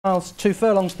miles, 2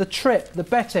 furlongs, the trip, the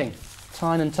betting,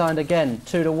 Tyne and Tyne again,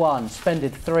 2 to 1,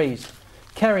 Splendid 3s,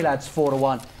 Kerry Lads 4 to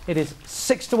 1, it is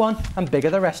 6 to 1 and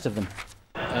bigger the rest of them.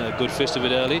 Good fist of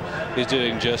it early, he's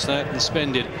doing just that, and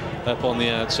Splendid up on the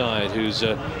outside, who's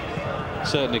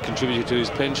certainly contributed to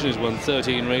his pension, has won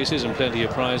 13 races and plenty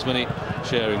of prize money,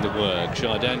 sharing the work.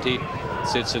 Shardante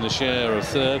sits in a share of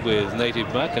third with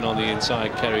Native Buck, and on the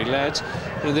inside Kerry Lads.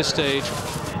 And at this stage,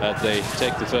 they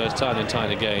take the first Tyne and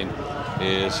Tyne again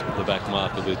is the back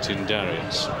marker with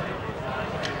Tyndarius.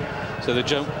 So the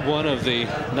jump one of the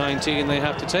 19 they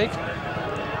have to take,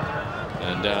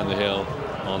 and down the hill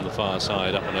on the far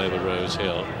side up and over Rose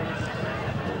Hill.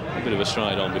 A bit of a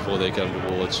stride on before they come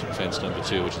towards fence number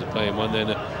 2, which is the plain one, then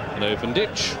an open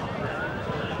ditch,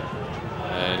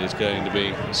 and it's going to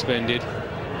be Splendid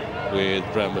with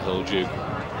Bramble Hill Duke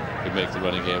who make the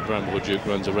running here. Bramble Hill Duke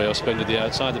runs a rail, Splendid the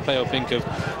outside. The pale pink of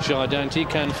Shardante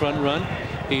can front run.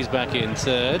 He's back in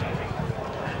third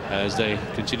as they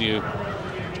continue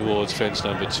towards fence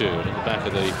number 2. And at the back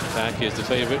of the pack is the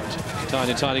favourite, Tyne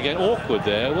and Tyne again. Awkward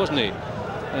there, wasn't he?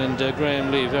 And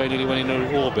Graham Lee very nearly went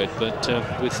into orbit, but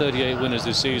with 38 winners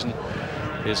this season,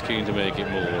 is keen to make it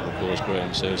more. And of course, Graham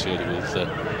associated with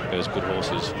those good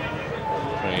horses,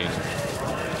 trained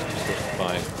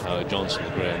by Howard Johnson,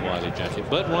 the Graham Wiley jacket.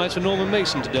 But rides for Norman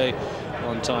Mason today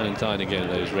on Tyne and Tyne again,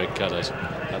 those red colours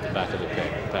at the back of the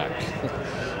pack.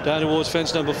 Down towards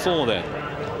fence number 4 then,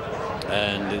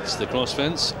 and it's the cross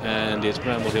fence, and it's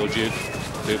Bramble Hill Duke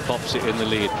who pops it in the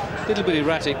lead. A little bit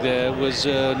erratic there was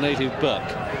Native Buck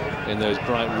in those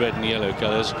bright red and yellow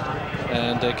colours,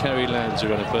 and Kerry Lads, who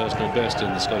ran a personal best in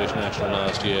the Scottish National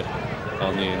last year,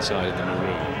 on the inside of the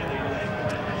maroon.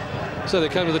 So they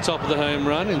come to the top of the home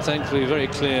run in thankfully very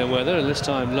clear weather, and this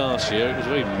time last year it was a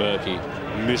very murky,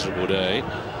 miserable day,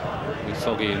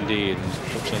 foggy indeed, and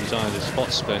took some time to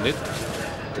spot Splendid.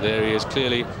 But there he is,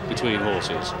 clearly between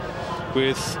horses,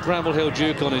 with Bramble Hill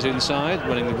Duke on his inside,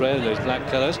 running the red, those black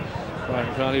colours.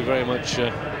 Brian Crowley very much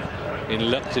in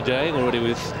luck today, already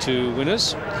with 2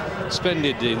 winners.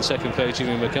 Splendid in second place,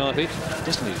 Jimmy McCarthy.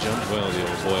 Doesn't he jump well, the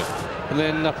old boy? And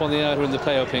then up on the outer in the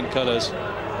pale pink colours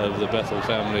of the Bethel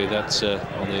family, that's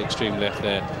on the extreme left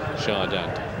there,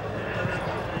 Shardante.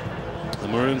 The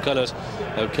maroon colours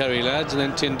of Kerry Lads, and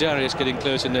then Tyndarius getting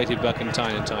close to Native Buck and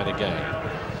Tyne again.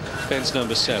 Fence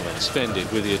number 7, Splendid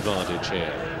with the advantage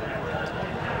here.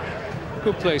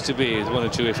 Good place to be with 1 or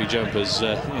 2 iffy jumpers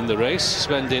in the race.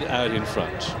 Splendid out in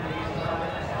front.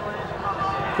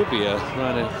 Could be a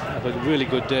really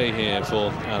good day here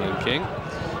for Alan King.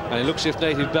 And it looks as if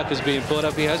Native Buck has been pulled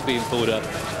up. He has been pulled up.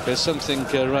 There's something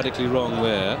radically wrong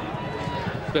there.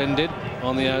 Splendid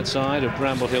on the outside of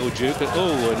Bramble Hill Duke.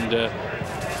 And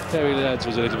Kerry Lads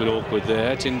was a little bit awkward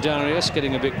there. Tyndarius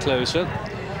getting a bit closer.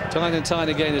 Tyne and Tyne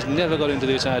again has never got into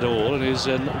this at all and is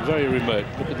very remote.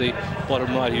 Look at the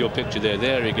bottom right of your picture there.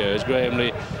 There he goes. Graham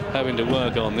Lee having to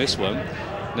work on this one,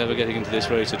 never getting into this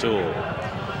race at all.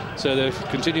 So they're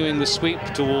continuing the sweep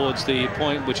towards the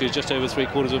point, which is just over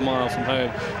 3/4 of a mile from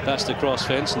home. That's the cross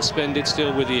fence, and Splendid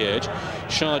still with the edge.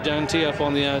 Shardante up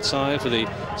on the outside for the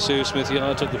Sue Smith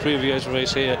yard. Took the previous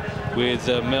race here with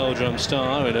Meldrum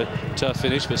Star in a tough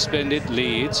finish, but Splendid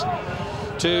leads.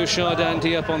 To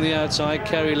Shardante up on the outside,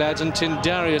 Kerry Lads, and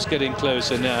Tyndarius getting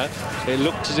closer now. It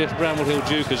looks as if Bramble Hill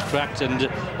Duke has cracked, and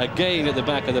again at the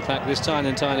back of the pack, this Tyne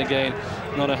and Tyne again,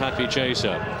 not a happy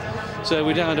chaser. So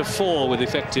we're down to 4 with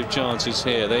effective chances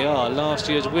here. They are last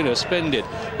year's winner, Splendid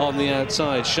on the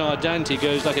outside. Shardante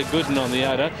goes like a good one on the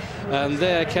outer. And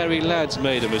there, Kerry Lads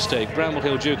made a mistake. Bramble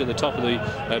Hill Duke at the top of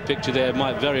the picture there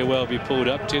might very well be pulled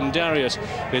up. Tyndarius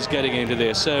is getting into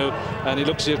this. So, and it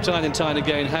looks as if Tyne and Tyne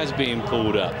again has been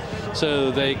pulled up. So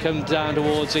they come down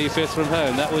towards the 5th from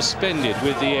home. That was Splendid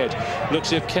with the edge. Looks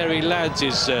as if Kerry Lads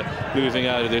is moving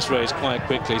out of this race quite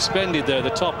quickly. Splendid though, the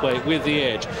top weight with the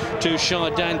edge to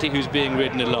Shardante, who's being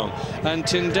ridden along. And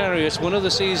Tyndarius, one of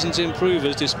the season's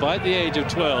improvers despite the age of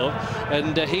 12,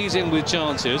 and he's in with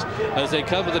chances as they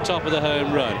come to the top of the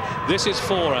home run. This is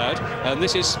 4 out, and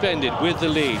this is Splendid with the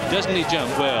lead. Doesn't he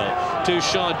jump well? To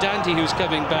Shardante, who's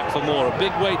coming back for more. A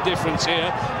big weight difference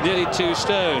here, nearly 2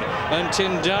 stone. And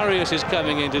Tyndarius is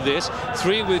coming into this.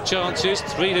 3 with chances,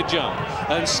 3 to jump.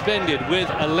 And Splendid with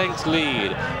a length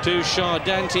lead. To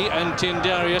Shardante and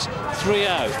Tyndarius, 3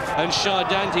 out. And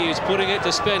Shardante is putting it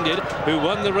to Splendid, who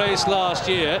won the race last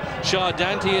year.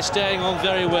 Shardante is staying on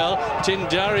very well.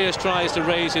 Tyndarius tries to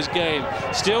raise his game.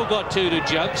 Still got 2 to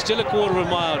jump, still 1/4 of a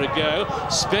mile to go.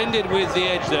 Splendid with the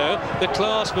edge though, the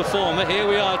class performer. Here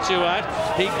we are 2 out. right.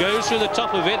 He goes through the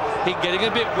top of it. He's getting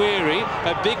a bit weary.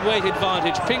 A big weight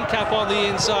advantage. Pink Cap on the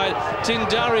inside.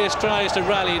 Tyndarius tries to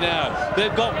rally now.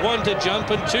 They've got 1 to jump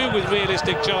and 2 with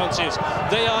realistic chances.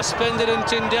 They are Splendid and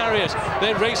Tyndarius.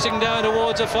 They're racing down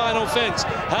towards a final fence.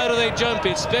 How do they jump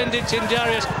it? Splendid,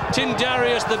 Tyndarius.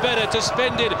 Tyndarius the better to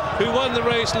Splendid, who won the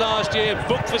race last year.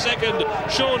 Booked for second,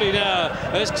 surely now,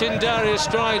 as Tyndarius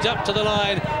strides up to the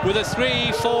line with a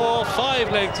 3, 4,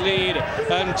 5 length lead.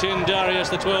 And Tyndarius,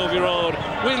 the 12-year-old,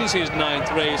 wins his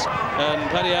 9th race. And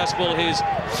Paddy Aspell, his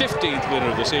 15th winner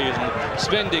of the season.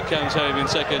 Splendid comes home in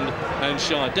second, and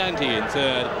Shardante in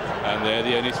third. And they're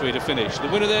the only 3 to finish. The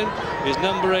winner then is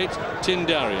number 8,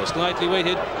 Tyndarius, lightly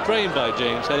weighted, trained by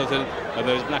James Hetherton, and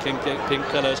those black and pink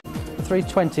colours.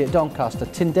 3:20 at Doncaster.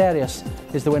 Tyndarius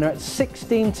is the winner at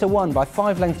 16 to 1 by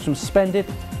 5 lengths from Splendid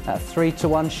at 3 to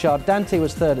 1. Shardante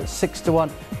was third at 6 to 1.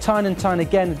 Tyne and Tyne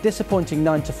again, a disappointing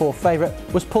 9 to 4 favourite,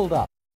 was pulled up.